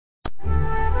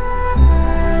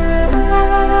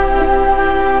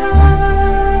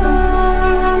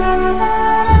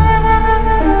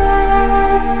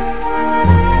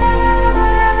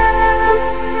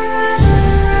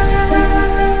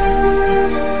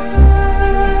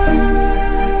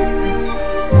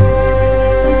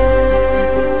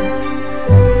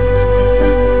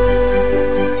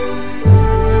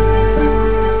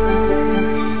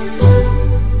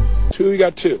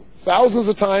got two. Thousands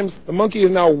of times, the monkey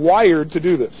is now wired to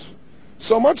do this.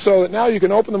 So much so that now you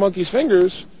can open the monkey's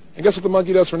fingers, and guess what the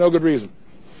monkey does for no good reason?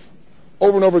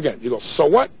 Over and over again. You go, so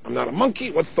what? I'm not a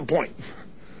monkey. What's the point?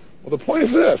 Well, the point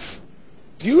is this.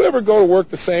 Do you ever go to work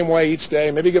the same way each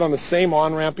day? Maybe get on the same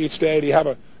on-ramp each day? Do you have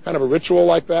a kind of a ritual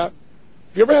like that?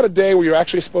 Have you ever had a day where you're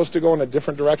actually supposed to go in a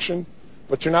different direction,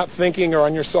 but you're not thinking or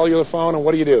on your cellular phone, and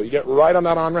what do? You get right on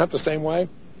that on-ramp the same way?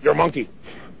 You're a monkey.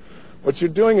 What you're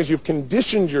doing is you've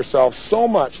conditioned yourself so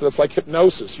much that it's like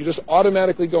hypnosis. You just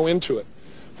automatically go into it.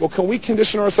 Well, can we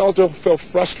condition ourselves to feel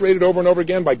frustrated over and over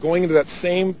again by going into that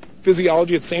same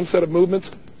physiology, that same set of movements?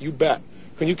 You bet.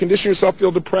 Can you condition yourself to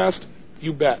feel depressed?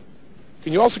 You bet.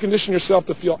 Can you also condition yourself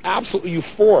to feel absolutely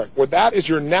euphoric, where that is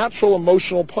your natural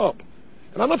emotional pump?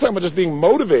 And I'm not talking about just being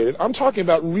motivated. I'm talking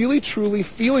about really, truly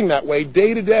feeling that way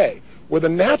day to day, where the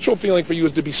natural feeling for you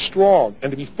is to be strong and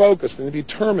to be focused and to be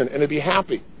determined and to be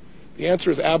happy. The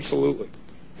answer is absolutely.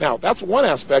 Now, that's one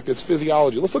aspect, is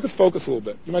physiology. Let's look at focus a little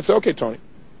bit. You might say, okay, Tony,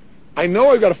 I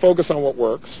know I've got to focus on what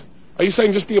works. Are you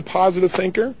saying just be a positive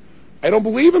thinker? I don't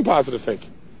believe in positive thinking.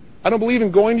 I don't believe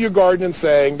in going to your garden and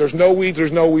saying, there's no weeds,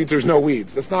 there's no weeds, there's no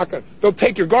weeds. That's not going to, they'll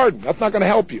take your garden. That's not going to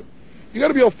help you. You got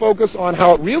to be able to focus on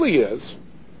how it really is,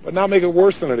 but not make it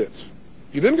worse than it is.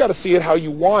 You then got to see it how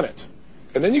you want it.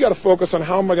 And then you got to focus on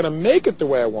how am I going to make it the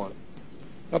way I want it.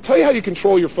 I'll tell you how you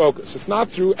control your focus. It's not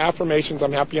through affirmations,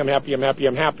 I'm happy, I'm happy, I'm happy,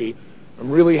 I'm happy.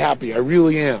 I'm really happy, I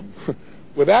really am.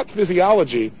 With that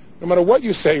physiology, no matter what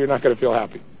you say, you're not going to feel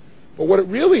happy. But what it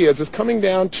really is coming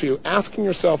down to asking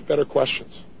yourself better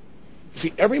questions. You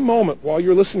see, every moment while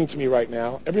you're listening to me right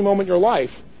now, every moment in your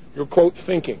life, you're, quote,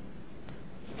 thinking.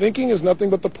 Thinking is nothing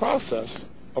but the process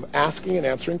of asking and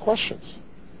answering questions.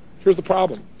 Here's the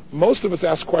problem. Most of us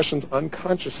ask questions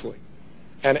unconsciously.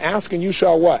 And ask and you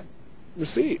shall what?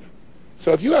 Receive.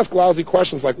 So if you ask lousy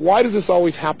questions like, why does this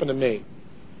always happen to me?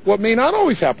 Well, it may not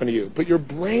always happen to you, but your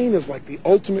brain is like the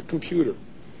ultimate computer.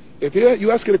 If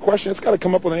you ask it a question, it's got to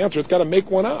come up with an answer. It's got to make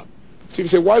one up. So if you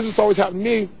say, why does this always happen to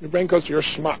me? Your brain goes to, you're a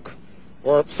schmuck.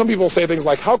 Or some people say things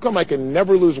like, how come I can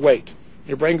never lose weight?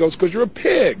 Your brain goes, because you're a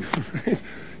pig.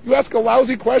 You ask a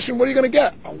lousy question, what are you going to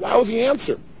get? A lousy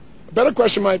answer. A better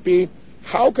question might be,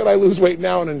 how could I lose weight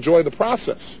now and enjoy the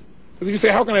process? Because if you say,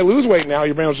 how can I lose weight now,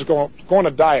 your brain will just go on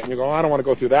a diet, and you go, oh, I don't want to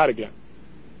go through that again.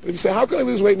 But if you say, how can I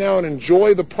lose weight now and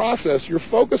enjoy the process, your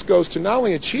focus goes to not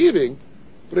only achieving,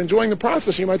 but enjoying the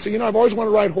process. You might say, I've always wanted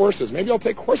to ride horses. Maybe I'll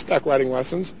take horseback riding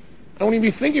lessons. I won't even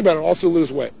be thinking about it, also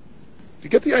lose weight. Do you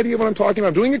get the idea of what I'm talking about?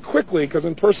 I'm doing it quickly because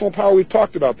in Personal Power we've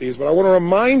talked about these, but I want to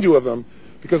remind you of them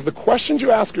because the questions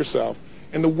you ask yourself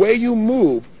and the way you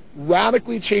move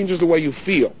radically changes the way you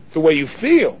feel. The way you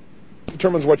feel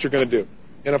determines what you're going to do.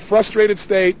 In a frustrated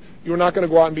state, you're not going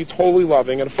to go out and be totally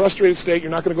loving. In a frustrated state,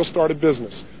 you're not going to go start a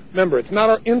business. Remember, it's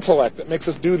not our intellect that makes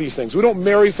us do these things. We don't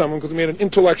marry someone because we made an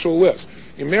intellectual list.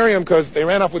 You marry them because they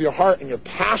ran off with your heart and you're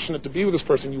passionate to be with this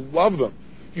person. You love them.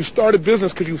 You start a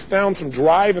business because you found some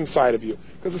drive inside of you.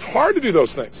 Because it's hard to do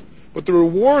those things. But the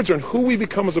rewards are in who we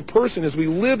become as a person as we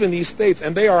live in these states,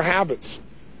 and they are habits.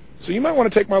 So you might want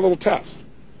to take my little test.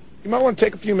 You might want to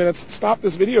take a few minutes, stop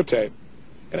this videotape,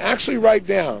 and actually write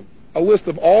down a list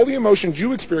of all the emotions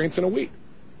you experience in a week.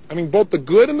 I mean, both the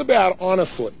good and the bad,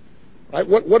 honestly. Right?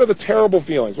 What are the terrible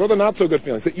feelings? What are the not-so-good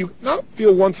feelings that you not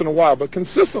feel once in a while, but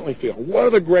consistently feel? What are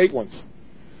the great ones?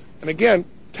 And again,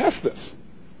 test this.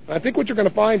 And I think what you're going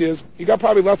to find is you got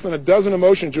probably less than a dozen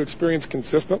emotions you experience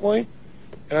consistently.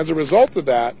 And as a result of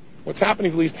that, what's happening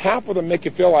is at least half of them make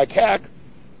you feel like heck.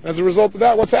 And as a result of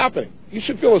that, what's happening? You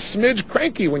should feel a smidge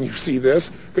cranky when you see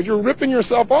this because you're ripping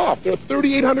yourself off. There are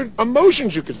 3,800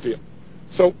 emotions you could feel.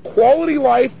 So quality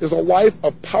life is a life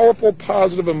of powerful,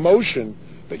 positive emotion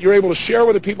that you're able to share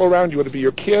with the people around you, whether it be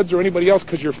your kids or anybody else,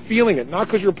 because you're feeling it, not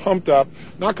because you're pumped up,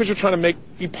 not because you're trying to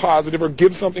be positive or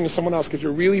give something to someone else, because you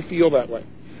really feel that way.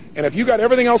 And if you got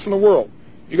everything else in the world,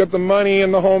 you got the money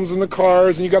and the homes and the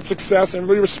cars, and you got success, and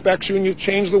everybody respects you, and you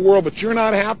change the world, but you're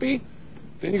not happy,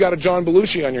 then you got a John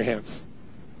Belushi on your hands.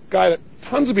 A guy that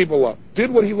tons of people love,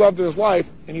 did what he loved in his life,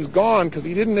 and he's gone because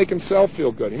he didn't make himself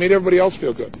feel good. He made everybody else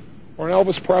feel good. Or an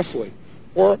Elvis Presley.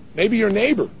 Or maybe your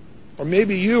neighbor. Or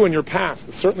maybe you in your past.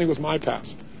 It certainly was my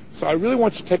past. So I really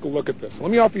want you to take a look at this.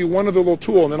 Let me offer you one other little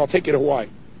tool, and then I'll take you to Hawaii.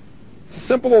 It's a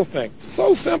simple little thing.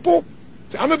 So simple.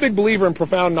 See, I'm a big believer in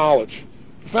profound knowledge.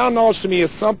 Profound knowledge to me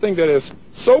is something that is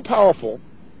so powerful,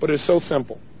 but it is so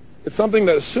simple. It's something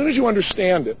that as soon as you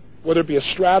understand it, whether it be a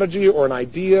strategy or an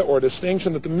idea or a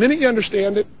distinction, that the minute you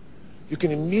understand it, you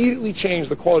can immediately change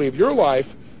the quality of your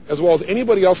life as well as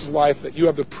anybody else's life that you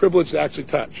have the privilege to actually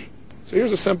touch. So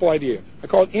here's a simple idea. I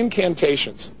call it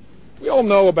incantations. We all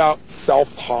know about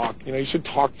self-talk. You should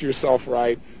talk to yourself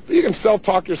right. But you can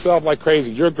self-talk yourself like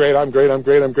crazy. You're great, I'm great, I'm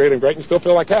great, I'm great, I'm great, and still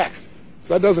feel like heck.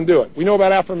 So that doesn't do it. We know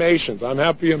about affirmations. I'm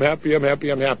happy, I'm happy, I'm happy,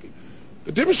 I'm happy.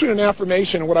 The difference between an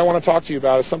affirmation and what I want to talk to you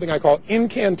about is something I call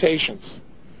incantations.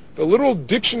 The literal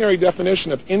dictionary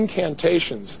definition of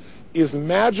incantations is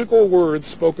magical words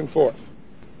spoken forth.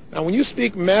 Now, when you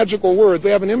speak magical words,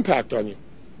 they have an impact on you.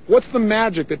 What's the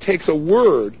magic that takes a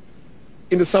word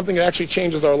into something that actually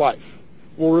changes our life?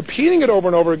 Well, repeating it over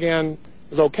and over again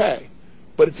is okay,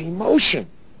 but it's emotion.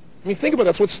 I mean, think about it.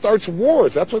 That's what starts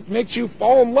wars. That's what makes you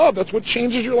fall in love. That's what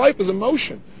changes your life is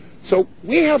emotion. So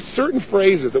we have certain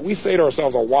phrases that we say to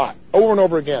ourselves a lot, over and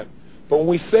over again. But when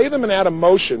we say them and add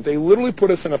emotion, they literally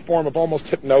put us in a form of almost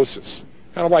hypnosis.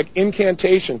 Kind of like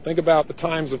incantation. Think about the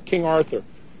times of King Arthur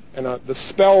and the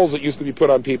spells that used to be put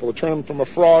on people to turn them from a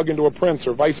frog into a prince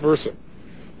or vice versa.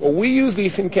 Well, we use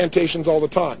these incantations all the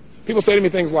time. People say to me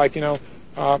things like, you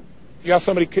ask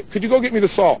somebody, could you go get me the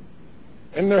salt?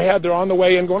 In their head, they're on the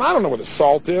way in going, I don't know where the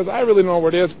salt is. I really don't know where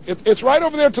it is. It's right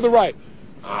over there to the right.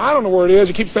 I don't know where it is.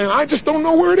 You keep saying, I just don't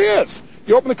know where it is.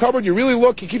 You open the cupboard, you really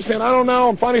look, you keep saying, I don't know,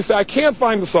 and finally you say, I can't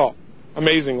find the salt,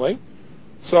 amazingly.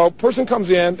 So a person comes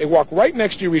in, they walk right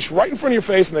next to you, reach right in front of your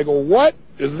face, and they go, what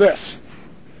is this?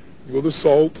 You go, the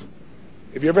salt.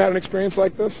 Have you ever had an experience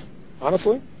like this,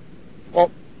 honestly?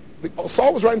 Well, the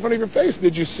salt was right in front of your face.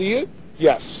 Did you see it?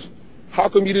 Yes. How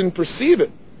come you didn't perceive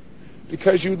it?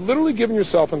 Because you'd literally given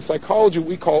yourself, in psychology, what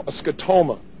we call a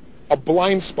scotoma, a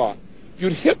blind spot.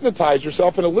 You'd hypnotize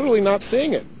yourself into literally not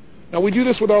seeing it. Now, we do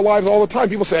this with our lives all the time.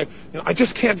 People say, I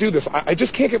just can't do this. I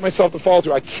just can't get myself to follow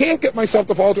through. I can't get myself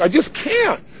to follow through. I just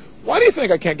can't. Why do you think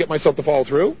I can't get myself to follow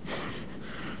through?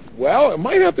 Well, it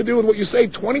might have to do with what you say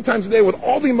 20 times a day with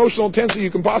all the emotional intensity you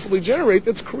can possibly generate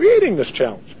that's creating this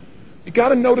challenge. You got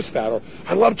to notice that. Or,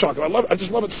 I love chocolate. I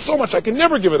just love it so much. I can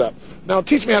never give it up. Now,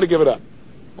 teach me how to give it up.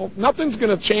 Well, nothing's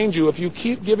going to change you if you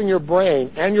keep giving your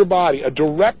brain and your body a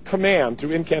direct command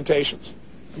through incantations.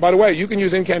 And by the way, you can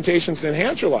use incantations to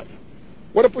enhance your life.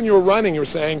 What if when you were running, you were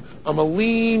saying, I'm a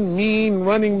lean, mean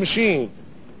running machine?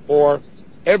 Or,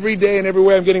 every day and every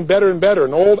way I'm getting better and better.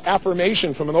 An old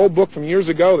affirmation from an old book from years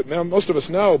ago that most of us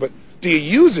know, but do you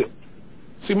use it?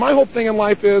 See, my whole thing in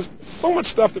life is, so much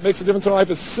stuff that makes a difference in life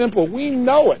is simple. We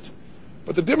know it.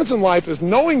 But the difference in life is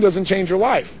knowing doesn't change your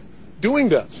life. Doing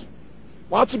does.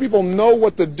 Lots of people know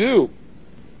what to do,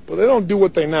 but they don't do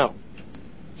what they know.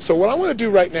 So what I want to do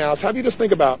right now is have you just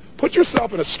think about, put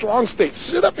yourself in a strong state.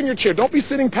 Sit up in your chair. Don't be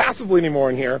sitting passively anymore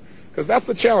in here, because that's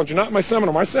the challenge. You're not in my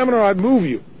seminar. My seminar, I'd move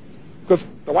you. Because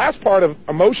the last part of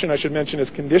emotion, I should mention, is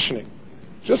conditioning.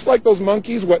 Just like those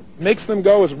monkeys, what makes them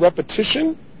go is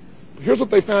repetition. Here's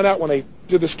what they found out when they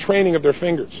did this training of their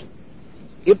fingers.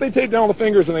 If they take down the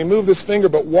fingers and they move this finger,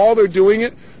 but while they're doing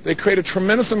it, they create a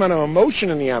tremendous amount of emotion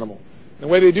in the animal. And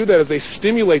the way they do that is they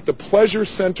stimulate the pleasure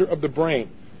center of the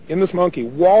brain in this monkey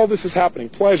while this is happening.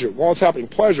 Pleasure, while it's happening.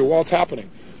 Pleasure, while it's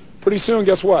happening. Pretty soon,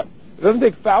 guess what? It doesn't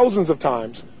take thousands of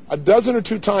times. A dozen or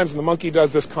two times, and the monkey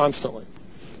does this constantly.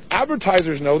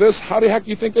 Advertisers know this. How the heck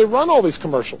do you think they run all these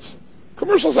commercials?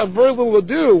 Commercials have very little to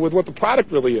do with what the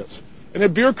product really is. In a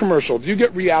beer commercial, do you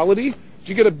get reality? Do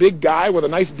you get a big guy with a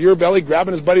nice beer belly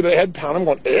grabbing his buddy by the head, pounding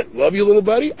him, going, love you, little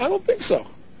buddy? I don't think so.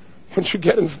 What you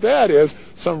get instead is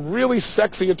some really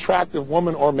sexy, attractive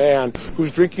woman or man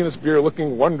who's drinking this beer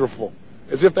looking wonderful,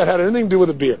 as if that had anything to do with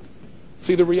a beer.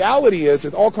 See, the reality is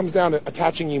it all comes down to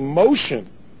attaching emotion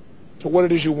to what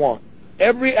it is you want.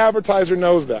 Every advertiser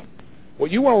knows that. What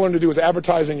you want to learn to do is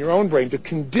advertise in your own brain to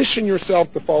condition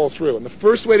yourself to follow through. And the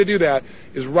first way to do that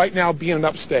is right now be in an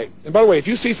upstate. And by the way, if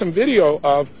you see some video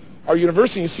of our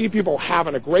university, you see people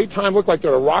having a great time, look like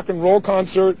they're at a rock and roll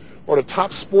concert or at a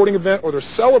top sporting event or they're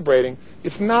celebrating,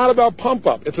 it's not about pump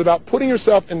up. It's about putting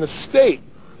yourself in the state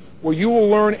where you will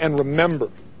learn and remember.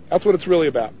 That's what it's really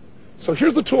about. So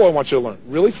here's the tool I want you to learn.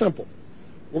 Really simple.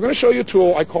 We're going to show you a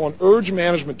tool I call an urge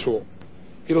management tool.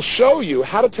 It'll show you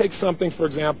how to take something, for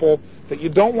example, that you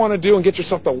don't want to do and get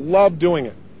yourself to love doing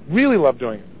it, really love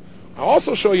doing it. I'll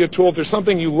also show you a tool if there's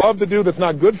something you love to do that's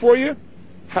not good for you,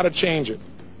 how to change it.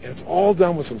 And it's all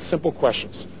done with some simple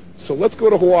questions. So let's go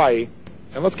to Hawaii,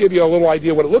 and let's give you a little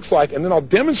idea what it looks like, and then I'll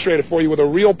demonstrate it for you with a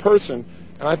real person,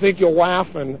 and I think you'll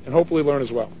laugh and hopefully learn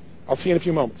as well. I'll see you in a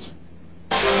few moments.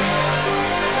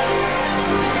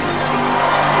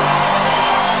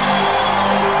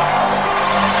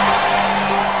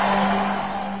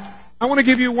 I want to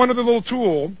give you one other little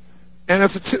tool, and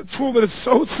it's a tool that is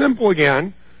so simple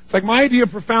again. It's like my idea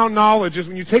of profound knowledge is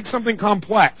when you take something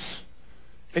complex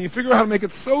and you figure out how to make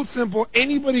it so simple,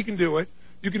 anybody can do it.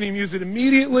 You can even use it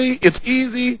immediately. It's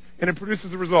easy, and it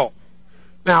produces a result.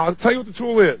 Now, I'll tell you what the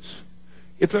tool is.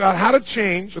 It's about how to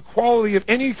change the quality of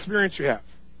any experience you have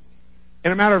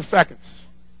in a matter of seconds.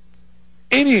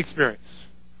 Any experience.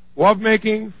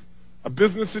 Lovemaking, a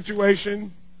business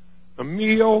situation, a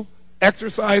meal,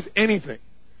 exercise, anything.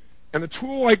 And the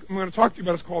tool I'm going to talk to you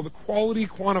about is called the Quality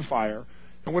Quantifier.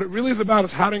 And what it really is about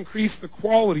is how to increase the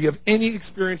quality of any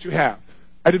experience you have.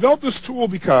 I developed this tool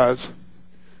because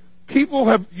people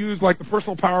have used like the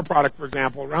Personal Power product, for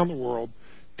example, around the world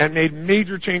and made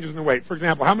major changes in their weight. For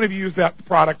example, how many of you use that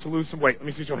product to lose some weight? Let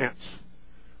me see your hands.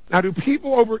 Now, do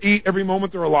people overeat every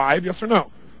moment they're alive? Yes or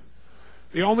no?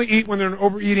 They only eat when they're in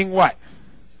overeating what?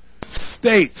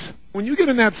 State. When you get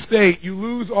in that state, you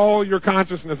lose all your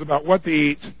consciousness about what to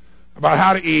eat, about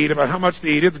how to eat, about how much to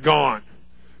eat. It's gone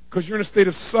because you're in a state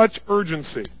of such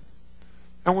urgency.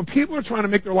 And when people are trying to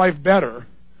make their life better,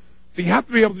 they have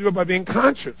to be able to do it by being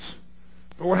conscious.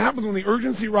 But what happens when the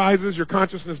urgency rises, your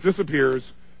consciousness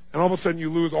disappears, and all of a sudden you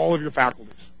lose all of your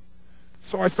faculties.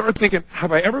 So I started thinking,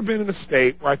 have I ever been in a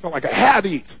state where I felt like I had to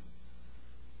eat,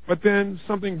 but then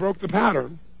something broke the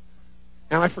pattern,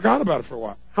 and I forgot about it for a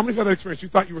while? How many of you had that experience? You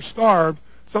thought you were starved,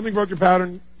 something broke your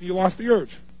pattern, you lost the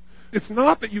urge. It's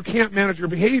not that you can't manage your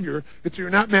behavior, it's that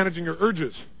you're not managing your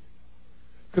urges.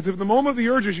 Because if in the moment of the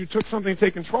urges you took something to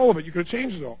take control of it, you could have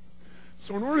changed it all.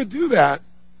 So in order to do that,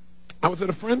 I was at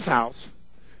a friend's house,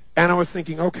 and I was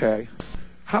thinking, okay,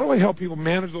 how do I help people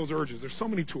manage those urges? There's so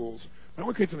many tools. I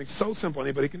want to create something so simple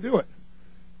anybody can do it.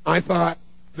 I thought,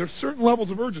 there's certain levels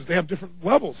of urges. They have different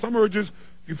levels. Some urges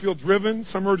you feel driven.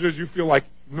 Some urges you feel like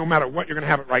no matter what, you're going to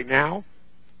have it right now.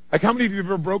 Like how many of you have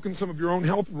ever broken some of your own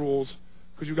health rules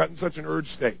because you got in such an urge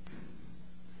state?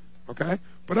 Okay?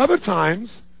 But other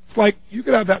times, it's like you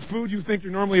could have that food you think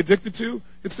you're normally addicted to.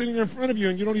 It's sitting there in front of you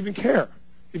and you don't even care.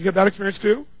 Have you got that experience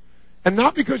too? And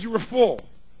not because you were full,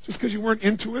 just because you weren't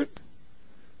into it.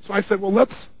 So I said, well,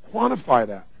 let's quantify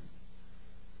that.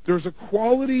 There's a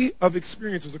quality of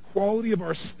experience, there's a quality of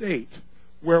our state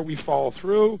where we follow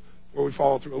through, where we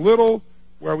follow through a little,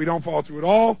 where we don't follow through at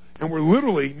all, and where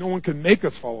literally no one can make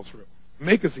us follow through,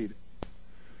 make us eat it.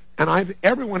 And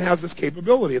everyone has this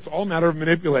capability. It's all a matter of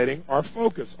manipulating our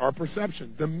focus, our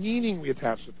perception, the meaning we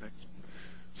attach to things.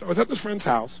 So I was at this friend's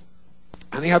house,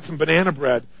 and they had some banana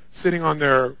bread sitting on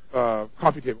their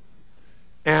coffee table.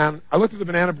 And I looked at the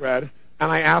banana bread,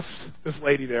 and I asked this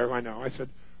lady there, who I know, I said,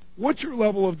 what's your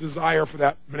level of desire for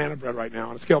that banana bread right now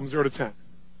on a scale from 0 to 10?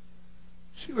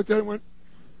 She looked at it and went,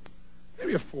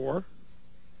 maybe a 4.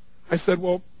 I said,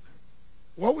 well,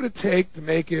 what would it take to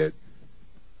make it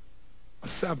a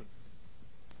 7?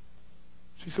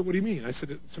 She said, what do you mean? I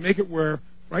said, to make it where,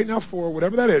 right now 4,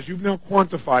 whatever that is, you've now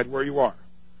quantified where you are.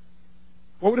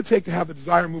 What would it take to have the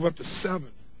desire move up to 7?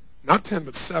 Not 10,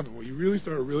 but 7, where you really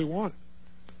started to really want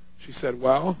it. She said,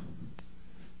 well,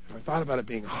 if I thought about it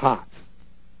being hot.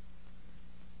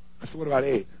 I said, what about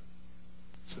 8?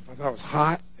 So if I thought it was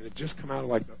hot and it just come out of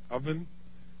like the oven,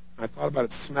 and I thought about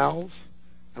its smells,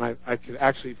 and I could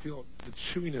actually feel the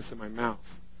chewiness in my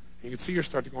mouth. And you could see her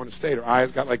start to go into state. Her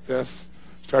eyes got like this.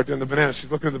 Start doing the banana.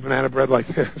 She's looking at the banana bread like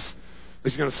this.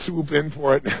 She's going to swoop in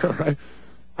for it now, right?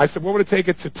 I said, what would it take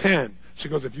it to 10? She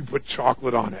goes, if you put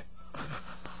chocolate on it.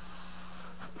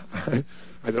 I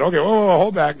said, okay, whoa,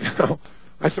 hold back now.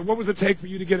 I said, what would it take for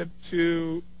you to get it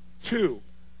to 2?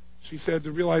 She said,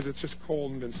 to realize it's just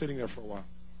cold and been sitting there for a while.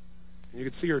 And you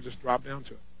could see her just drop down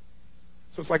to it.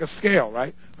 So it's like a scale,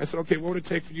 right? I said, okay, what would it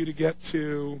take for you to get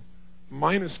to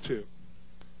 -2?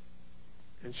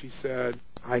 And she said,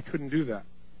 I couldn't do that.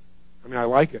 I mean, I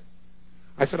like it.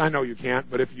 I said, I know you can't,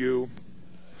 but if you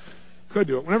could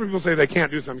do it. Whenever people say they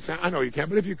can't do something, say, I know you can't,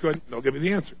 but if you could, they'll give you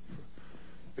the answer.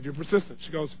 If you're persistent.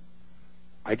 She goes,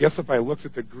 I guess if I looked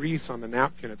at the grease on the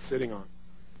napkin it's sitting on,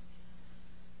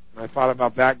 and I thought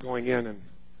about that going in, and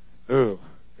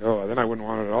then I wouldn't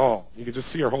want it at all. You could just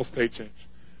see her whole state change.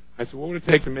 I said, what would it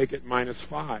take to make it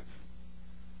 -5?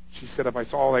 She said, if I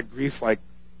saw all that grease like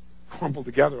crumpled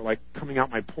together, like coming out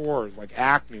my pores, like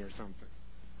acne or something.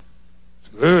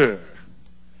 She goes, ugh.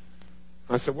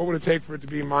 I said, what would it take for it to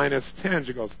be -10?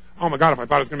 She goes, oh my God, if I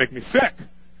thought it was going to make me sick.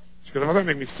 She goes, if I thought it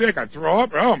would make me sick, I'd throw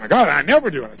up. Oh my God, I never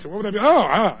do it. I said, what would that be?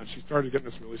 And she started getting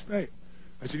this really state.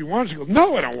 I said, you want it? She goes,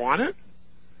 no, I don't want it.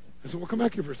 I said, well, come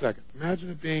back here for a second.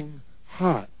 Imagine it being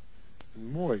hot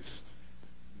and moist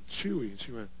and chewy. And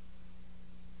she went,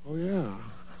 oh, yeah.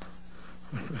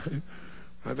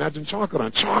 I imagine chocolate on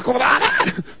it.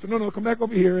 So no, come back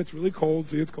over here. It's really cold.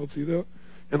 See, it's cold. See that?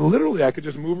 And literally, I could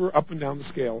just move her up and down the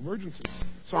scale of urgency.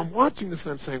 So I'm watching this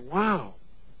and I'm saying, wow,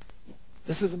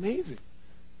 this is amazing.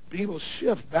 Being able to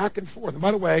shift back and forth. And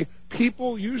by the way,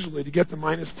 people usually, to get to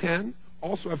 -10,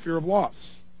 also have fear of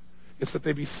loss. It's that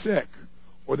they be sick,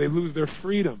 or they lose their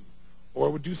freedom, or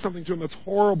it would do something to them that's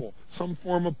horrible, some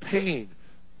form of pain.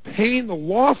 Pain, the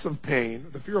loss of pain,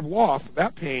 the fear of loss,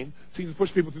 that pain seems to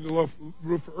push people through the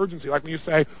roof for urgency. Like when you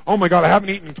say, oh my God, I haven't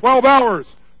eaten in 12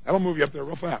 hours. That'll move you up there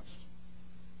real fast.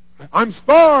 I'm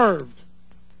starved.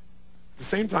 At the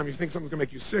same time, you think something's going to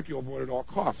make you sick, you'll avoid it at all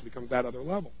costs. It becomes that other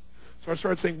level. So I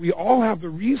started saying we all have the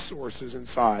resources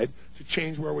inside to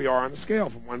change where we are on the scale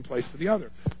from one place to the other.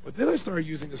 But then I started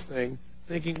using this thing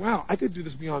thinking, wow, I could do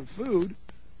this beyond food.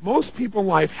 Most people in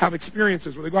life have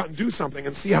experiences where they go out and do something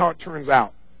and see how it turns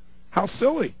out. How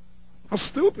silly. How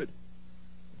stupid.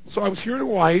 So I was here in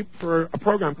Hawaii for a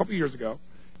program a couple of years ago,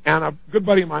 and a good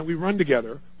buddy of mine, we run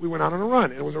together. We went out on a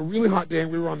run, and it was a really hot day,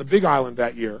 and we were on the Big Island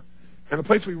that year. And the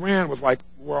place we ran was like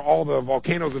where all the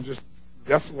volcanoes have just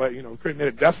desolate, made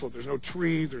it desolate. There's no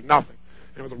trees, there's nothing.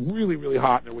 And it was really, really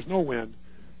hot, and there was no wind.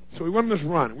 So we went on this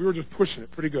run, and we were just pushing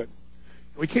it pretty good.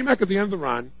 And we came back at the end of the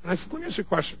run, and I said, let me ask you a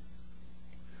question.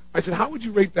 I said, how would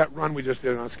you rate that run we just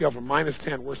did on a scale from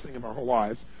 -10, worst thing of our whole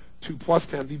lives, to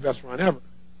 +10, the best run ever?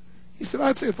 He said,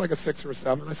 I'd say it's like a 6 or a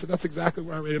 7. I said, that's exactly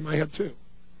where I rated my head, too.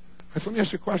 I said, let me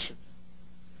ask you a question.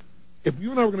 If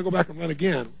you and I were going to go back and run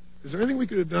again, is there anything we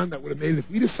could have done that would have made it, if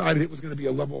we decided it was going to be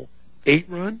a level 8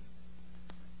 run,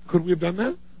 could we have done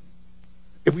that?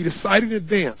 If we decided in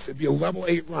advance it'd be a level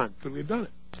 8 run, could we have done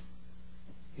it?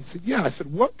 He said, yeah. I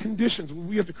said, what conditions would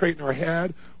we have to create in our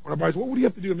head or in our bodies? What would you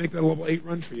have to do to make that a level 8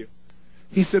 run for you?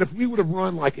 He said, if we would have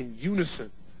run like in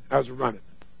unison as we're running,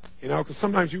 because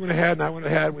sometimes you went ahead and I went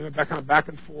ahead, and we went kind of back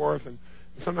and forth, and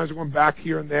sometimes we're going back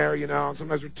here and there, and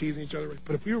sometimes we're teasing each other.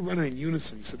 But if we were running in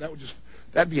unison, he said,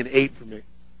 that'd be an 8 for me.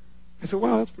 I said,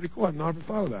 wow, that's pretty cool. I've never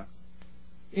thought of that.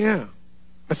 Yeah.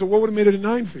 I said, what would have made it a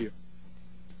 9 for you?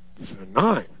 He said, a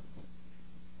 9.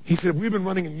 He said, if we've been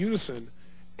running in unison,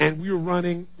 and we were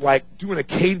running like doing a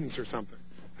cadence or something,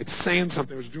 like saying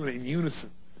something, was doing it in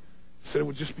unison. He said,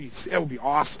 it would be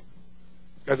awesome.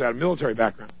 This guy's had a military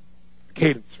background.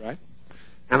 Cadence, right?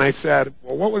 And I said,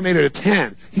 well, what would have made it a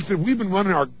 10? He said, we've been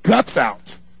running our guts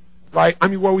out, right? I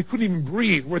mean, we couldn't even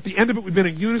breathe. We're at the end of it. We've been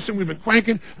in unison. We've been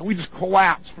cranking, and we just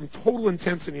collapsed from total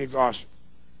intensity and exhaustion.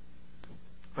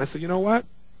 I said, you know what?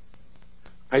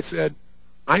 I said,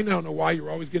 I now know why you're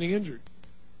always getting injured.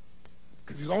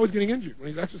 Because he's always getting injured when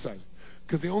he's exercising.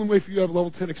 Because the only way for you to have a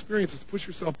level 10 experience is to push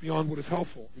yourself beyond what is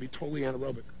healthful and be totally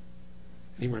anaerobic.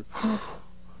 And he went,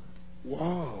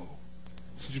 whoa.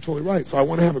 I said, you're totally right. So I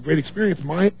want to have a great experience.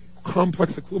 My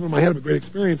complex equivalent in my head of a great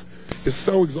experience is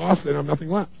so exhausted I have nothing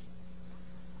left.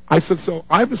 I said, so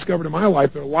I've discovered in my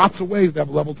life there are lots of ways to have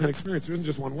a level 10 experience. There isn't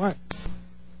just one way.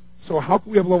 So how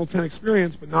can we have a level 10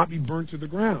 experience but not be burnt to the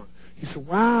ground? He said,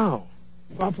 wow.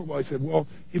 I thought for a while. He said, well,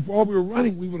 if while we were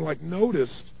running we would have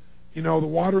noticed, the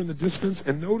water in the distance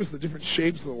and noticed the different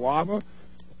shapes of the lava,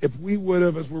 if we would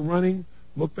have, as we're running,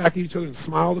 looked back at each other and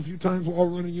smiled a few times while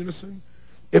we're running in unison,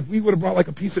 if we would have brought like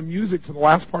a piece of music for the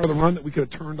last part of the run that we could have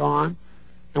turned on,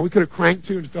 and we could have cranked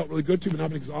to and felt really good to but not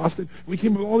been exhausted, we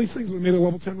came up with all these things that made a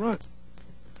level 10 run.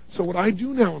 So what I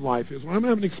do now in life is when I'm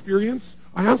having an experience,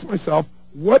 I ask myself,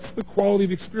 what's the quality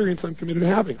of experience I'm committed to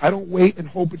having? I don't wait and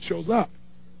hope it shows up.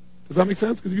 Does that make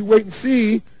sense? Because if you wait and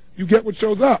see, you get what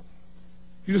shows up.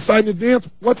 You decide in advance,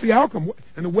 what's the outcome?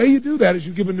 And the way you do that is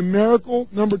you give a numerical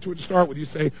number to it to start with. You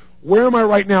say, where am I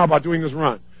right now about doing this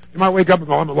run? You might wake up and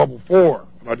go, I'm at level 4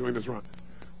 about doing this run.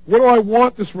 What do I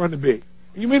want this run to be?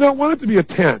 And you may not want it to be a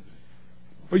 10,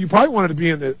 but you probably want it to be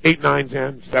in the 8, 9,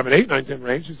 10, 7, 8, 9, 10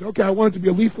 range. You say, okay, I want it to be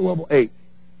at least a level 8.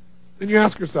 Then you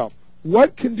ask yourself,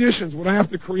 what conditions would I have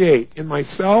to create in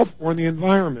myself or in the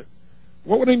environment?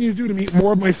 What would I need to do to meet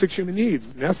more of my 6 human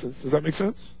needs? In essence, does that make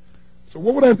sense? So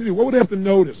what would I have to do? What would I have to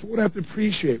notice? What would I have to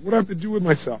appreciate? What would I have to do with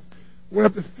myself? What would I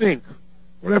have to think?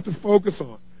 What would I have to focus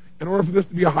on in order for this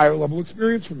to be a higher level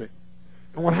experience for me?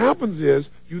 And what happens is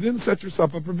you then set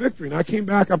yourself up for victory. And I came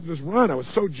back after this run. I was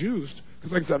so juiced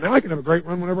because, like I said, now I can have a great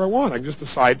run whenever I want. I can just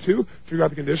decide to, figure out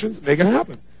the conditions, make it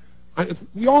happen.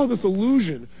 We all have this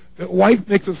illusion that life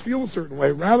makes us feel a certain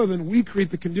way rather than we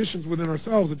create the conditions within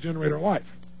ourselves that generate our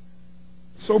life.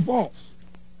 So false.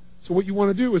 So what you want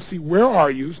to do is see where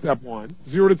are you, step 1,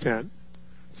 0 to 10.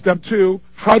 Step 2,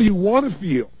 how do you want to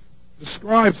feel?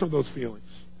 Describe some of those feelings.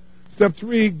 Step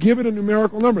 3, give it a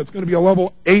numerical number. It's going to be a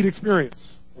level 8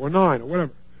 experience or 9 or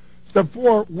whatever. Step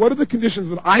 4, what are the conditions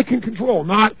that I can control?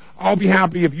 Not I'll be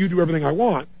happy if you do everything I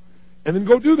want. And then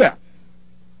go do that.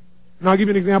 And I'll give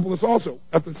you an example of this also.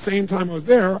 At the same time I was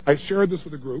there, I shared this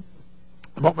with a group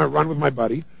about my run with my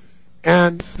buddy.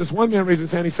 And this one man raised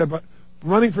his hand. He said, but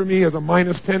running for me is a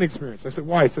 -10 experience. I said,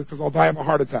 why? He said, because I'll die of a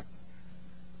heart attack.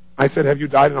 I said, have you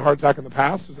died in a heart attack in the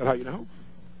past? Is that how you know?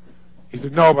 He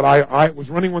said, no, but I was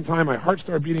running one time. My heart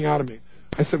started beating out of me.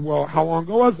 I said, well, how long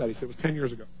ago was that? He said, it was 10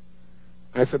 years ago.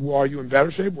 I said, well, are you in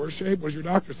better shape, worse shape? What does your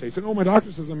doctor say? He said, oh, my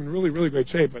doctor says I'm in really, really great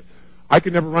shape, but I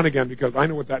could never run again because I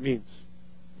know what that means.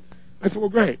 I said, well,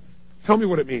 great. Tell me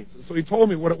what it means. And so he told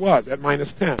me what it was at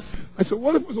minus 10. I said,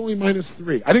 what if it was only minus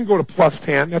 3? I didn't go to plus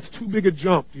 10. That's too big a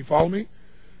jump. Do you follow me?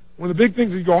 One of the big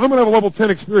things is you go, I'm going to have a level 10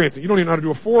 experience, and you don't even know how to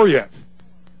do a 4 yet.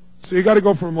 So you got to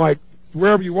go from like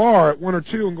wherever you are at 1 or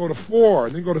 2 and go to 4,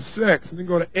 and then go to 6, and then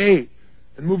go to 8,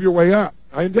 and move your way up.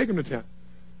 I didn't take him to 10.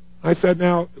 I said,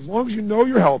 now, as long as you know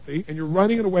you're healthy and you're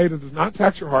running in a way that does not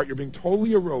tax your heart, you're being totally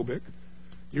aerobic,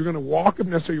 you're going to walk if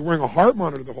necessary, you're wearing a heart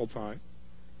monitor the whole time.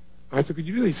 I said, could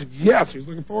you do that? He said, yes. He was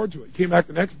looking forward to it. He came back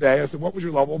the next day. I said, what was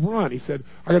your level of run? He said,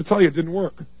 I got to tell you, it didn't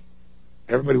work.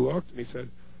 Everybody looked, and he said,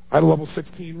 I had a level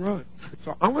 16 run.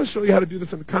 So I'm going to show you how to do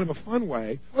this in kind of a fun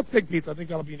way. Let's take pizza. I think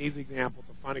that'll be an easy example.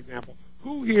 It's a fun example.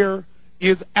 Who here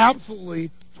is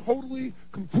absolutely, totally,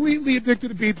 completely addicted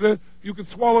to pizza? You could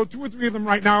swallow 2 or 3 of them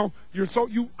right now.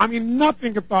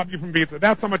 Nothing can stop you from pizza.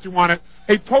 That's how much you want it.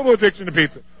 A total addiction to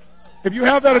pizza. If you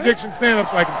have that addiction, stand up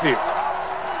so I can see it.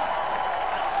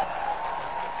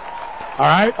 All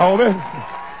right, hold it.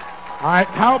 All right,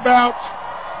 how about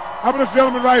this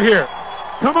gentleman right here?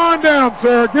 Come on down,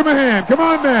 sir. Give him a hand. Come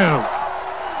on down.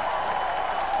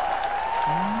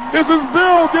 This is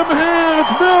Bill. Give him a hand.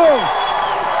 It's Bill.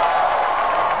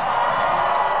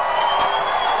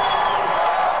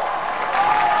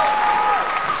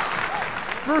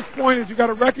 First point is you got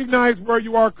to recognize where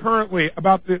you are currently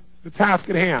about the task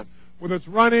at hand, whether it's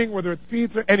running, whether it's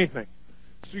pizza, anything.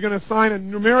 So you're going to assign a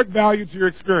numeric value to your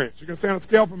experience. You're going to say on a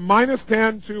scale from minus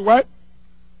 10 to what?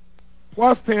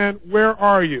 Plus 10, where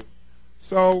are you?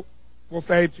 So we'll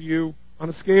say to you, on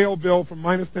a scale, Bill, from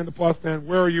minus 10 to plus 10,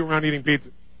 where are you around eating pizza?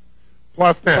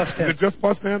 Plus 10. Plus 10. Is it just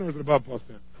plus 10 or is it above plus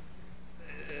 10?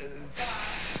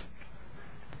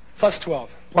 Plus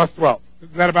 12. Plus 12.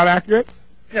 Is that about accurate?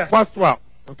 Yeah. Plus 12.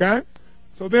 Okay?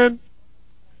 So then,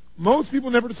 most people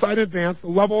never decide in advance the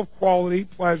level of quality,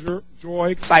 pleasure,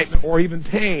 joy, excitement, or even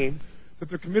pain that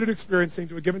they're committed to experiencing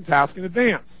to a given task in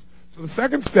advance. So the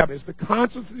second step is to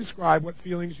consciously describe what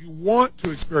feelings you want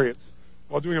to experience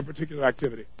while doing a particular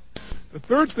activity. The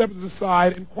third step is to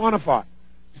decide and quantify.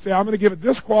 You say, I'm going to give it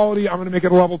this quality, I'm going to make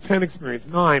it a level 10 experience,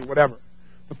 9, whatever.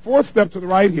 The fourth step to the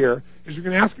right here is you're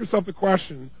going to ask yourself the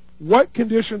question, what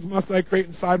conditions must I create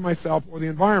inside myself or the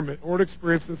environment in order to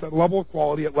experience this at level of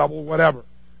quality, at level whatever?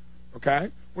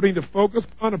 Okay? What do I need to focus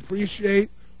on, appreciate,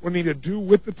 what I need to do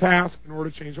with the task in order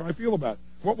to change how I feel about it?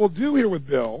 What we'll do here with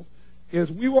Bill is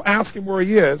we will ask him where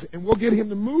he is, and we'll get him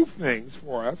to move things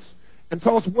for us and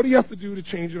tell us what he has to do to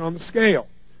change it on the scale.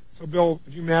 So, Bill,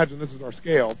 if you imagine this is our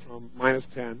scale from minus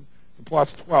 10 to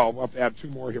plus 12. We'll have to add 2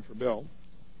 more here for Bill.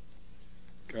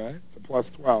 Okay, to plus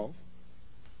 12.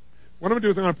 What I'm going to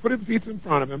do is I'm going to put the pizza in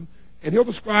front of him, and he'll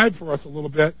describe for us a little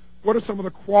bit what are some of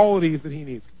the qualities that he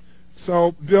needs.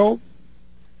 So, Bill,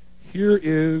 here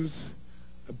is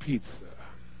a pizza,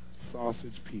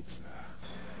 sausage pizza.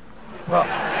 Well,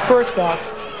 first off,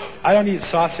 I don't eat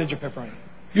sausage or pepperoni.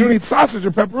 You don't eat sausage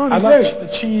or pepperoni? I like the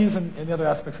cheese and the other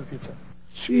aspects of the pizza.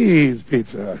 Cheese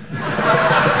pizza.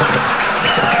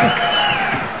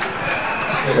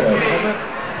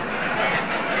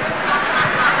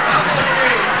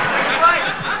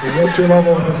 What's your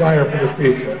level of desire for this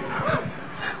pizza?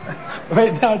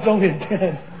 Right now, it's only a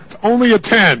 10. It's only a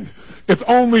 10. It's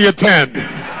only a 10. Okay?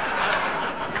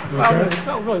 It's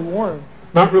not really warm.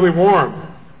 It's not really warm.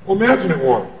 Well, imagine it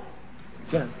warm.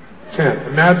 10. 10.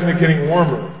 Imagine it getting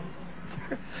warmer.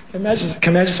 Can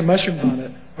imagine some mushrooms on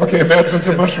it. Okay, imagine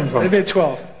some mushrooms on it. Maybe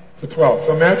 12. It's a 12.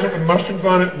 So imagine with mushrooms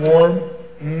on it, warm.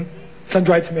 Mm-hmm. Some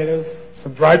dried tomatoes.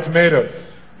 Some dried tomatoes.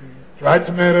 Mm-hmm. Dried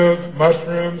tomatoes,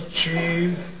 mushrooms,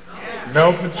 cheese,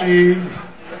 melted cheese.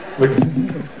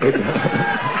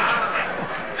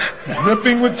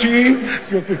 Dripping with cheese.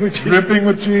 Dripping with cheese. Dripping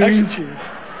with cheese. Extra cheese.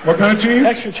 What kind of cheese?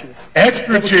 Extra cheese.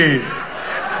 Extra cheese.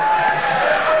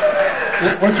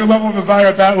 What's your level of desire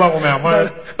at that level now,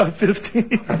 Mike? About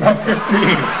 15. About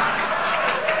 15.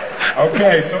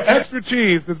 Okay, so extra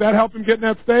cheese. Does that help him get in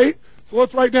that state? So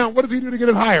let's write down, what does he do to get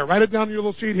it higher? Write it down on your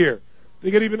little sheet here.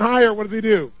 To get even higher, what does he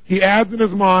do? He adds in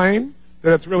his mind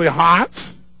that it's really hot.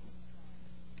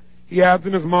 He adds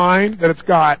in his mind that it's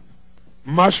got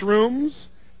mushrooms.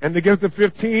 And to get to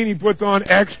 15, he puts on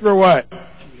extra what?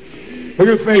 Look at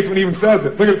his face when he even says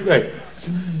it. Look at his face.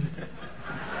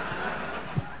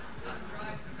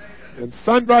 And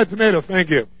sun-dried tomatoes, thank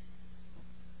you.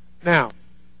 Now,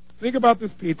 think about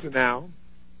this pizza now,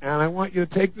 and I want you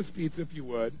to take this pizza, if you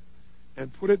would,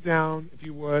 and put it down, if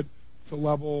you would, to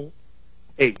level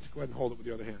 8. Go ahead and hold it with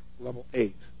the other hand. Level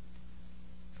 8.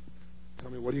 Tell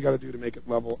me, what do you got to do to make it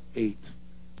level 8?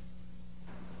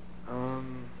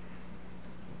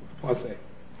 What's plus A?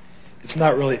 It's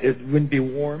not really. It wouldn't be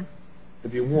warm.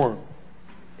 It'd be warm.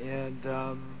 And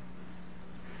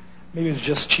maybe it's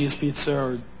just cheese pizza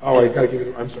or. Oh, I gotta give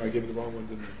you. I'm sorry, I gave you the wrong one,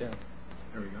 didn't I? Yeah.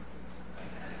 There we go.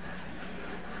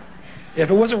 Yeah, if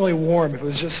it wasn't really warm, if it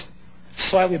was just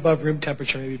slightly above room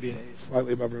temperature, maybe it'd be an 8.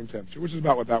 Slightly above room temperature, which is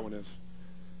about what that one is.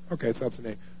 Okay, so that's an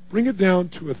 8. Bring it down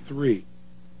to a 3.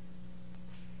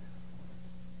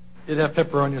 It'd have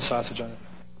pepperoni and sausage on it.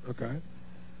 Okay.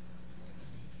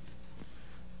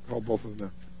 Hold both of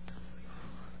them there.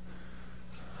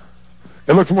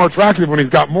 It looks more attractive when he's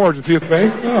got more. Did you see his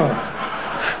face?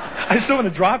 Oh. I still want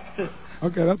to drop it.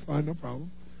 Okay, that's fine, no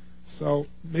problem. So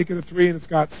make it a 3, and it's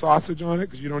got sausage on it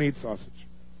because you don't eat sausage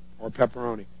or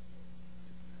pepperoni.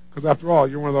 Because after all,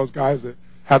 you're one of those guys that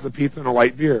has a pizza and a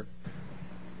light beer.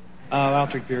 I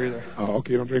don't drink beer either. Oh,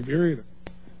 okay, you don't drink beer either.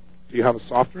 Do you have a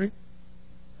soft drink?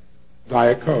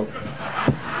 Diet Coke.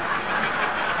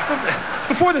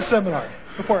 Before the seminar.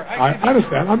 Before I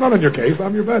understand. I'm not on your case.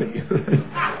 I'm your buddy.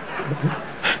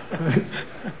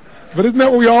 But isn't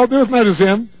that what we all do? It's not just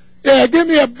him. Yeah, give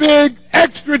me a big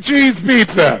extra cheese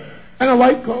pizza and a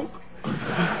light Coke.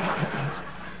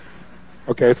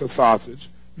 Okay, it's a sausage.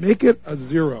 Make it a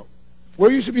 0.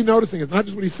 Where you should be noticing is not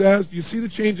just what he says. Do you see the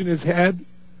change in his head? Do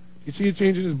you see a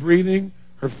change in his breathing?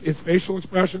 His facial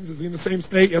expressions? Is he in the same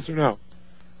state? Yes or no?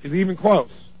 Is he even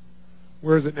close?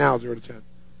 Where is it now, 0 to 10?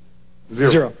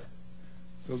 0.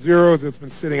 So 0 is it's been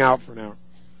sitting out for an hour.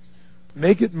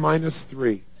 Make it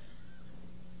 -3.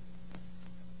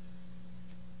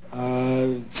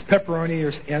 It's pepperoni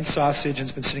and sausage, and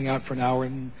it's been sitting out for an hour,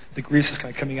 and the grease is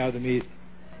kind of coming out of the meat.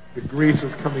 The grease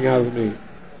is coming out of the meat.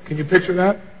 Can you picture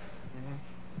that?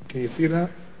 Mm-hmm. Can you see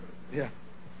that? Yeah.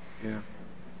 Yeah.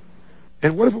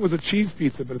 And what if it was a cheese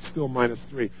pizza, but it's still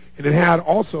 -3? And it had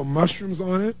also mushrooms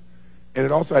on it, and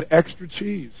it also had extra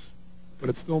cheese, but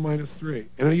it's still -3.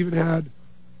 And it even had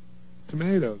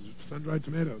tomatoes, sun-dried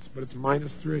tomatoes, but it's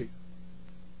 -3.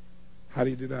 How do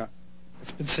you do that?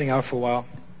 It's been sitting out for a while,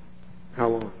 How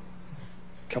long?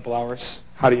 a couple hours.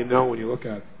 How do you know when you look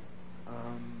at it?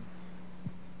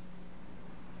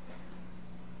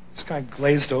 It's kind of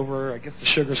glazed over. I guess the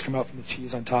sugars come out from the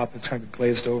cheese on top. It's kind of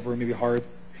glazed over, maybe hard.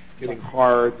 It's getting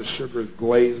hard. The sugar is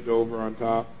glazed over on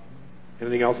top.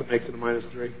 Anything else that makes it a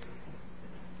 -3?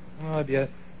 Oh, that'd be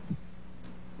it.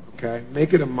 Okay.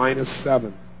 Make it a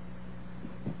 -7.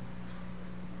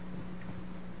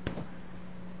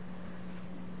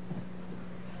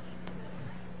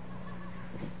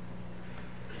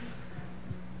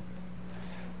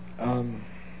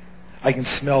 I can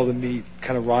smell the meat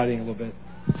kind of rotting a little bit.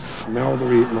 Smell the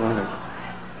meat rotting.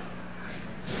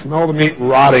 Smell the meat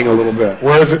rotting a little bit.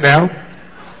 Where is it now?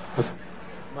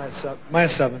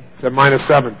 -7. It's at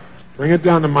 -7. Bring it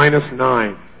down to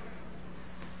 -9.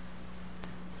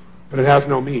 But it has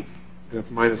no meat. And it's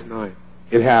 -9.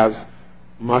 It has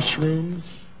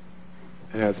mushrooms.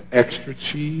 It has extra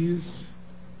cheese.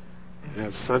 It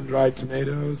has sun-dried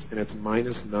tomatoes. And it's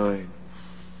 -9.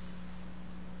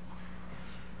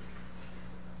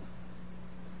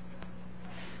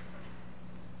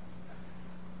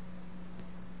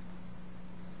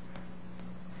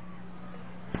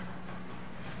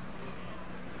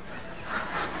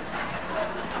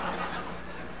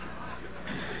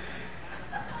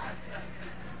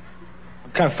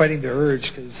 Kind of fighting the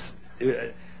urge because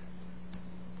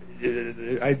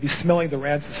I'd be smelling the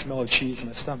rancid smell of cheese in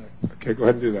my stomach. Okay, go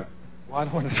ahead and do that. Well, I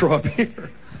don't want to throw up either.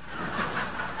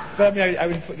 But I mean, I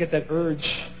would get that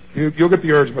urge. You'll get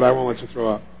the urge, but I won't let you throw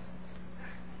up.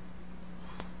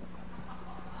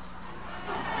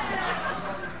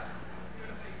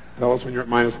 Tell us when you're at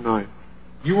 -9.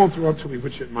 You won't throw up till we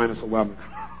put you at -11.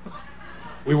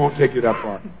 We won't take you that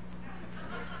far.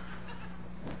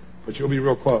 But you'll be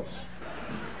real close.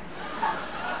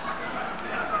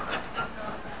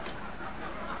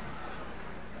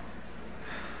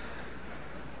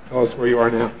 Tell us where you are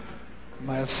now.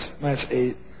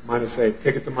 -8. -8.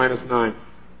 Take it to -9.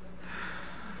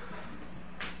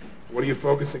 What are you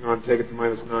focusing on? Take it to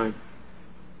 -9.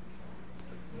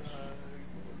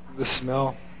 The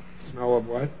smell. Smell of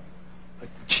what? Like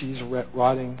the cheese,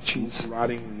 rotting cheese.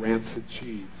 Rotting, rancid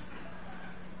cheese.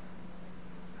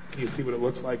 Can you see what it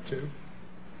looks like, too?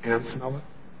 And smell it?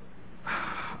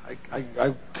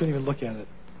 I couldn't even look at it.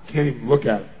 Can't even look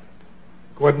at it.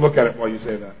 Go ahead and look at it while you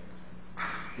say that.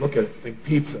 Look at it. Think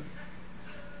pizza.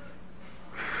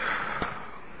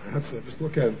 That's it. Just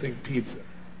look at it. Think pizza.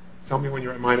 Tell me when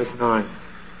you're at -9.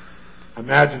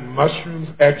 Imagine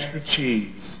mushrooms, extra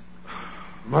cheese.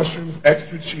 Mushrooms,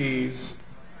 extra cheese,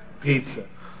 pizza.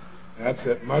 That's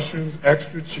it. Mushrooms,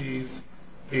 extra cheese,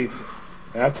 pizza.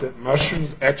 That's it.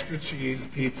 Mushrooms, extra cheese,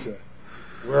 pizza.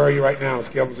 Where are you right now?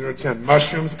 Scale from 0 to 10.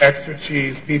 Mushrooms, extra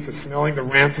cheese, pizza. Smelling the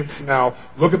rancid smell.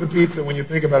 Look at the pizza when you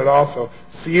think about it also.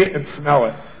 See it and smell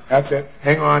it. That's it.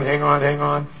 Hang on, hang on, hang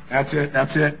on. That's it,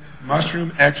 that's it.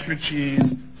 Mushroom, extra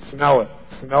cheese. Smell it.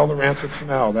 Smell the rancid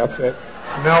smell. That's it.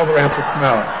 Smell the rancid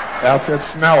smell. That's it.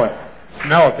 Smell it.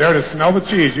 Smell it. There it is. Smell the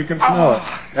cheese. You can smell it.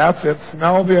 That's it.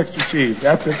 Smell the extra cheese.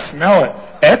 That's it. Smell it.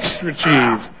 Extra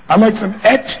cheese. I'd like some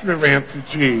extra rancid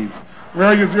cheese. Where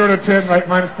are you? 0 to 10, right?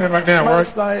 Minus 10 right now.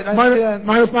 Minus 9.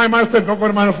 Minus 9, minus 10. Don't go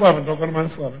to minus 11. Don't go to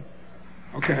minus 11.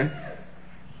 Okay.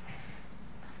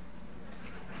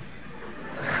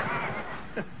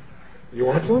 You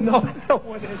want some? No, I don't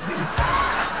want any.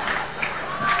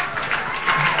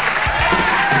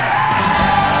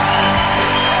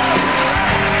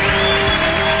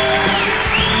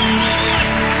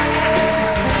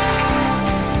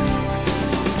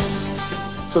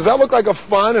 So does that look like a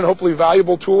fun and hopefully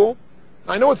valuable tool?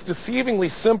 I know it's deceivingly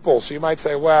simple, so you might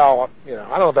say, well, I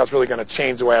don't know if that's really going to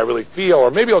change the way I really feel,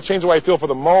 or maybe it'll change the way I feel for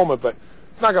the moment, but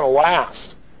it's not going to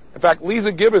last. In fact,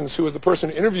 Lisa Gibbons, who was the person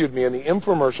who interviewed me in the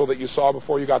infomercial that you saw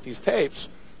before you got these tapes,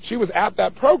 she was at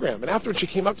that program. And afterwards, she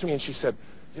came up to me and she said,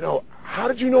 how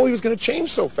did you know he was going to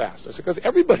change so fast? I said, because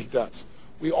everybody does.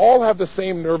 We all have the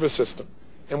same nervous system.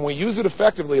 And when we use it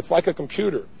effectively, it's like a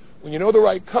computer. When you know the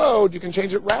right code, you can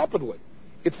change it rapidly.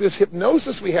 It's this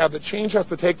hypnosis we have that change has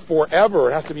to take forever.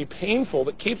 It has to be painful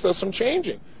that keeps us from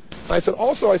changing. And I said,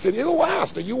 it'll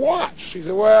last. You watch. She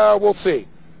said, well, we'll see.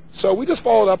 So we just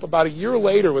followed up about a year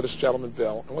later with this gentleman,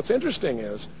 Bill. And what's interesting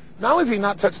is, not only has he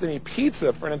not touched any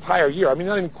pizza for an entire year, I mean,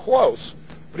 not even close,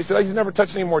 but he said he's never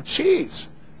touched any more cheese.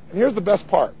 And here's the best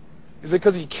part. Is it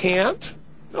because he can't?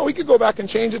 No, he could go back and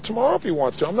change it tomorrow if he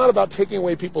wants to. I'm not about taking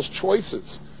away people's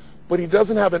choices. But he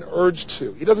doesn't have an urge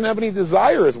to. He doesn't have any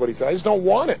desire, is what he said. I just don't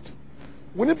want it.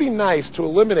 Wouldn't it be nice to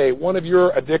eliminate one of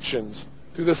your addictions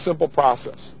through this simple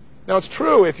process? Now, it's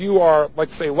true if you are,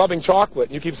 let's say, loving chocolate,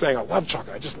 and you keep saying, I love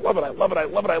chocolate, I just love it, I love it, I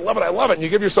love it, I love it, I love it, and you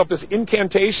give yourself this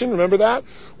incantation, remember that?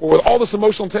 Or with all this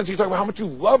emotional intensity, you talk about how much you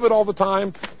love it all the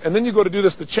time, and then you go to do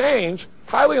this to change,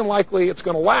 highly unlikely it's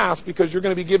going to last because you're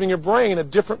going to be giving your brain a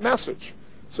different message.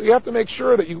 So you have to make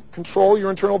sure that you control your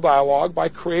internal dialogue by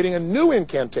creating a new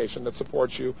incantation that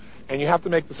supports you, and you have to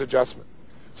make this adjustment.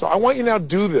 So I want you now to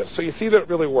do this so you see that it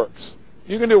really works.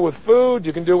 You can do it with food.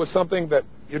 You can do it with something that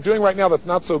you're doing right now that's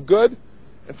not so good,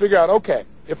 and figure out, okay,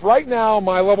 if right now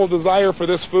my level of desire for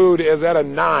this food is at a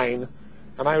 9,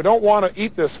 and I don't want to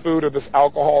eat this food or this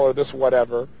alcohol or this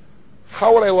whatever,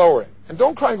 how would I lower it? And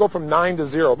don't try and go from 9 to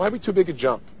 0. It might be too big a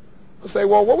jump. Say,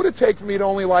 well, what would it take for me to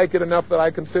only like it enough that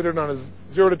I considered on a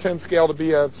 0 to 10 scale to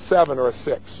be a 7 or a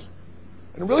 6?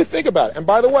 And really think about it. And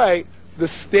by the way, the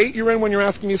state you're in when you're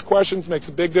asking these questions makes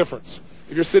a big difference.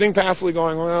 If you're sitting passively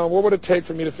going, well, what would it take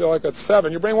for me to feel like a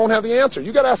 7? Your brain won't have the answer.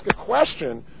 You've got to ask a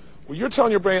question where you're telling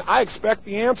your brain, I expect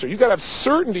the answer. You've got to have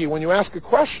certainty when you ask a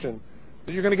question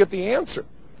that you're going to get the answer.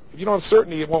 If you don't have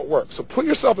certainty, it won't work. So put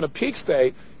yourself in a peak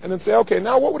state and then say, okay,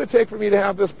 now what would it take for me to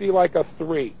have this be like a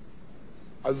 3?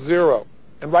 A 0,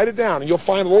 and write it down, and you'll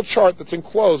find a little chart that's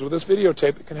enclosed with this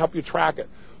videotape that can help you track it.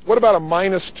 What about a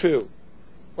 -2?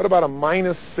 What about a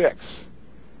 -6?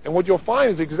 And what you'll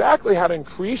find is exactly how to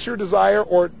increase your desire,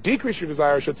 or decrease your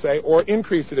desire, I should say, or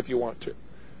increase it if you want to.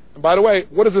 And by the way,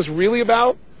 what is this really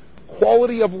about?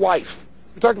 Quality of life.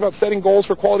 We talked about setting goals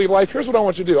for quality of life. Here's what I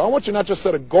want you to do. I want you not just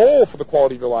set a goal for the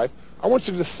quality of your life. I want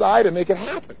you to decide and make it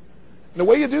happen. And the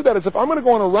way you do that is if I'm going to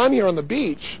go on a run here on the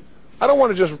beach, I don't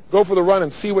want to just go for the run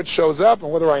and see what shows up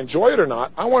and whether I enjoy it or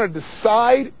not. I want to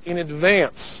decide in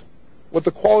advance what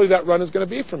the quality of that run is going to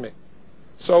be for me.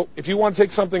 So if you want to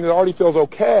take something that already feels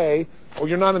okay or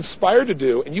you're not inspired to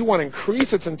do and you want to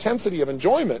increase its intensity of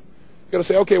enjoyment, you've got to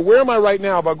say, okay, where am I right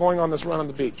now about going on this run on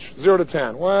the beach? 0 to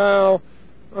 10. Well,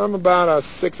 I'm about a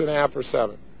 6.5 or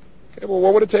 7. Okay, well,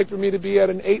 what would it take for me to be at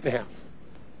an 8.5?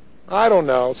 I don't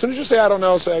know. As soon as you say I don't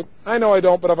know, say, I know I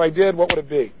don't, but if I did, what would it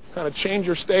be? Kind of change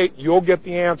your state, you'll get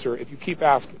the answer if you keep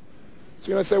asking. So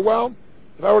you're going to say, well,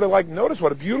 if I were to notice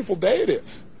what a beautiful day it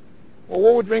is, well,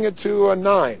 what would bring it to a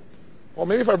 9? Well,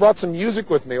 maybe if I brought some music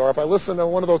with me, or if I listened to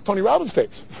one of those Tony Robbins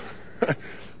tapes,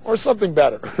 or something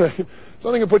better.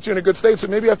 Something that puts you in a good state, so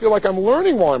maybe I feel like I'm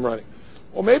learning while I'm running.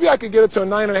 Well, maybe I could get it to a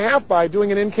 9.5 by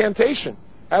doing an incantation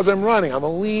as I'm running. I'm a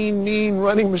lean, mean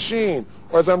running machine.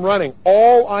 Or as I'm running,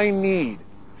 all I need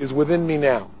is within me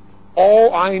now.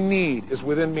 All I need is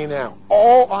within me now.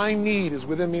 All I need is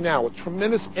within me now, with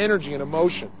tremendous energy and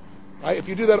emotion. Right? If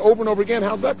you do that over and over again,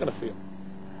 how's that going to feel?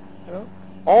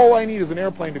 All I need is an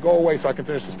airplane to go away so I can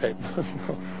finish this tape.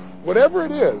 Whatever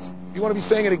it is, you want to be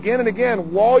saying it again and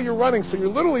again while you're running, so you're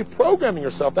literally programming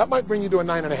yourself. That might bring you to a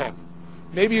 9.5.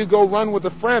 Maybe you go run with a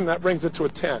friend, that brings it to a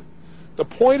 10. The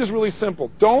point is really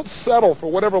simple. Don't settle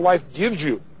for whatever life gives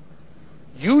you.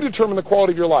 You determine the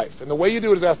quality of your life. And the way you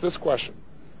do it is ask this question.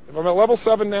 If I'm at level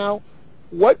 7 now,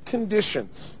 what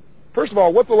conditions? First of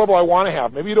all, what's the level I want to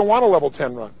have? Maybe you don't want a level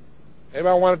 10 run. Maybe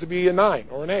I want it to be a 9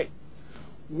 or an 8.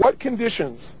 What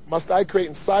conditions must I create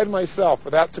inside myself for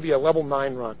that to be a level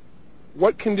 9 run?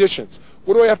 What conditions?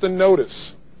 What do I have to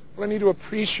notice? What do I need to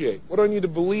appreciate? What do I need to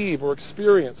believe or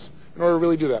experience in order to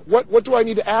really do that? What do I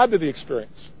need to add to the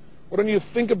experience? What do I need to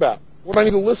think about? What do I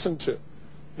need to listen to?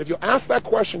 And if you ask that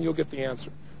question, you'll get the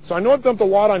answer. So I know I've dumped a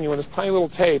lot on you in this tiny little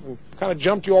tape and kind of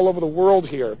jumped you all over the world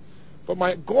here. But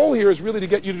my goal here is really to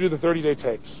get you to do the 30-day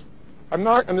tapes. I'm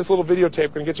not, in this little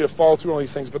videotape, going to get you to follow through all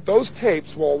these things, but those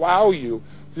tapes will allow you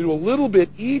to do a little bit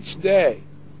each day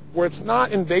where it's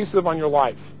not invasive on your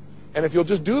life. And if you'll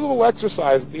just do the little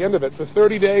exercise at the end of it for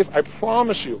 30 days, I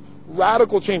promise you,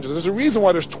 radical changes. There's a reason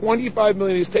why there's 25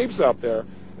 million of these tapes out there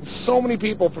and so many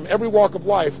people from every walk of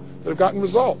life that have gotten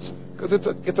results. Because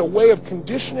it's a way of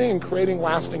conditioning and creating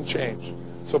lasting change.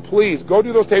 So please, go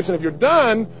do those tapes, and if you're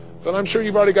done, then I'm sure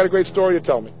you've already got a great story to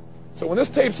tell me. So when this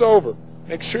tape's over,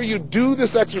 make sure you do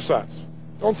this exercise.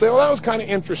 Don't say, oh, that was kind of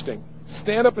interesting.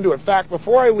 Stand up and do it. In fact,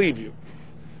 before I leave you,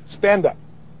 stand up.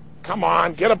 Come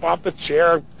on, get up off the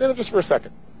chair. Stand up just for a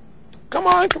second. Come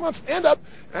on, stand up.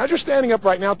 And as you're standing up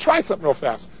right now, try something real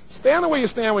fast. Stand the way you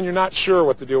stand when you're not sure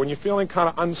what to do, when you're feeling kind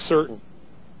of uncertain.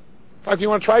 In fact, if you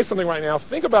want to try something right now,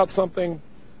 think about something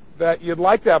that you'd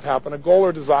like to have happen, a goal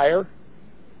or desire.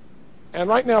 And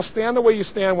right now, stand the way you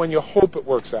stand when you hope it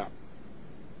works out.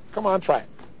 Come on, try it.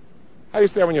 How do you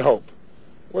stand when you hope?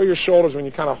 Where are your shoulders when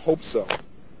you kind of hope so?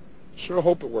 Sure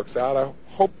hope it works out. I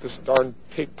hope this darn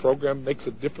tape program makes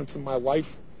a difference in my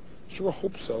life. Sure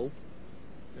hope so.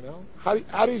 You know,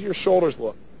 how do your shoulders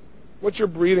look? What's your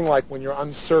breathing like when you're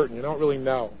uncertain? You don't really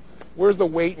know. Where's the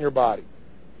weight in your body?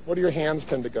 Where do your hands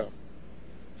tend to go?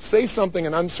 Say something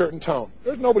in uncertain tone.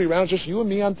 There's nobody around. It's just you and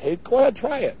me on tape. Go ahead,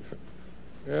 try it.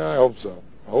 Yeah, I hope so.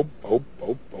 Hope.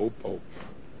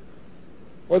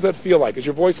 What does that feel like? Is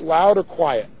your voice loud or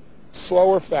quiet? Slow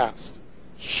or fast?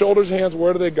 Shoulders, hands,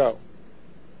 where do they go?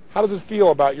 How does it feel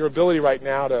about your ability right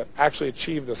now to actually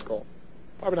achieve this goal?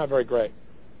 Probably not very great.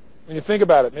 When you think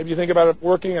about it, maybe you think about it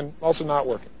working and also not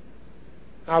working.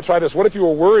 Now try this. What if you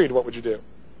were worried? What would you do?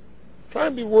 Try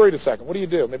and be worried a second. What do you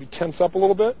do? Maybe tense up a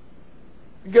little bit?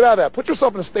 Get out of that. Put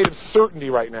yourself in a state of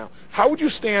certainty right now. How would you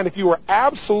stand if you were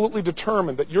absolutely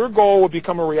determined that your goal would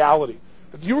become a reality?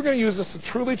 That you were going to use this to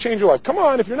truly change your life? Come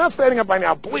on, if you're not standing up by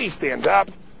now, please stand up.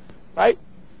 Right?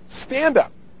 Stand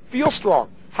up. Feel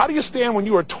strong. How do you stand when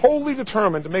you are totally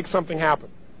determined to make something happen?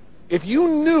 If you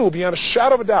knew beyond a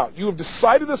shadow of a doubt, you have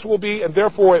decided this will be and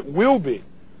therefore it will be.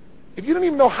 If you didn't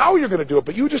even know how you're going to do it,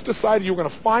 but you just decided you were going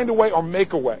to find a way or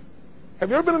make a way. Have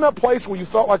you ever been in that place where you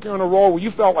felt like you're in a role, where you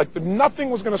felt like nothing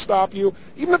was going to stop you?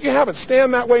 Even if you haven't,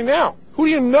 stand that way now. Who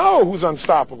do you know who's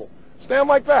unstoppable? Stand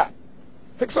like that.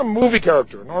 Pick some movie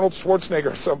character, an Arnold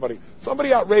Schwarzenegger or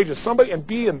somebody outrageous, somebody, and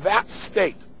be in that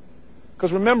state.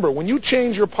 Because remember, when you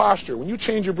change your posture, when you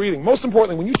change your breathing, most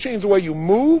importantly, when you change the way you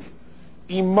move,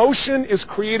 emotion is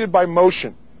created by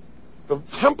motion. The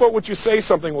tempo at which you say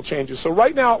something will change you. So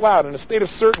right now out loud, in a state of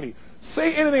certainty,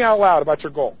 say anything out loud about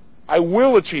your goal. I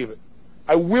will achieve it.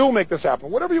 I will make this happen.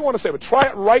 Whatever you want to say, but try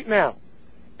it right now.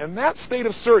 And that state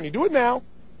of certainty, do it now.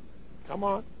 Come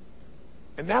on.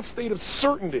 And that state of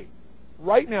certainty,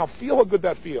 right now, feel how good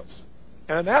that feels.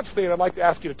 And in that state, I'd like to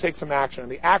ask you to take some action.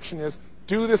 And the action is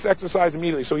do this exercise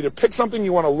immediately. So either pick something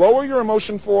you want to lower your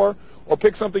emotion for, or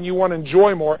pick something you want to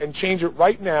enjoy more and change it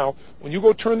right now. When you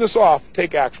go turn this off,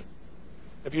 take action.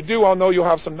 If you do, I'll know you'll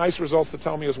have some nice results to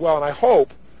tell me as well. And I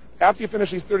hope, after you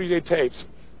finish these 30-day tapes,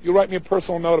 you'll write me a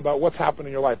personal note about what's happened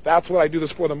in your life. That's what I do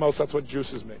this for the most. That's what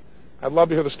juices me. I'd love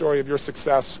to hear the story of your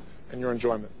success and your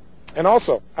enjoyment. And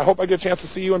also, I hope I get a chance to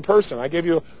see you in person. I gave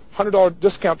you a $100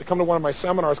 discount to come to one of my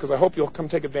seminars because I hope you'll come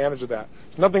take advantage of that.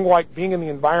 There's nothing like being in the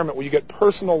environment where you get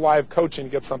personal live coaching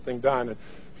to get something done. And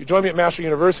if you join me at Master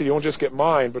University, you won't just get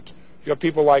mine, but you have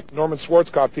people like Norman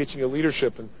Schwarzkopf teaching you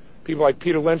leadership, and people like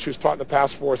Peter Lynch, who's taught in the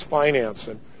past for us finance,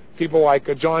 and people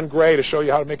like John Gray to show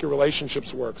you how to make your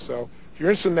relationships work. So if you're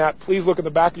interested in that, please look in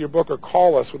the back of your book or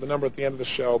call us with the number at the end of the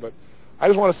show. But I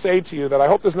just want to say to you that I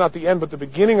hope this is not the end but the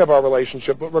beginning of our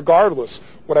relationship. But regardless,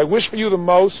 what I wish for you the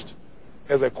most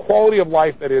is a quality of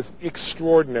life that is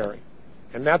extraordinary.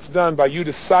 And that's done by you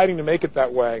deciding to make it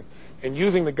that way and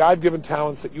using the God-given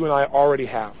talents that you and I already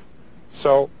have.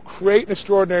 So create an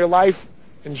extraordinary life.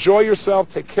 Enjoy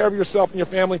yourself. Take care of yourself and your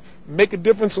family. Make a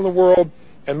difference in the world.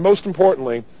 and most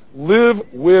importantly,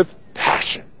 live with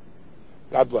passion.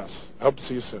 God bless. I hope to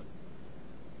see you soon.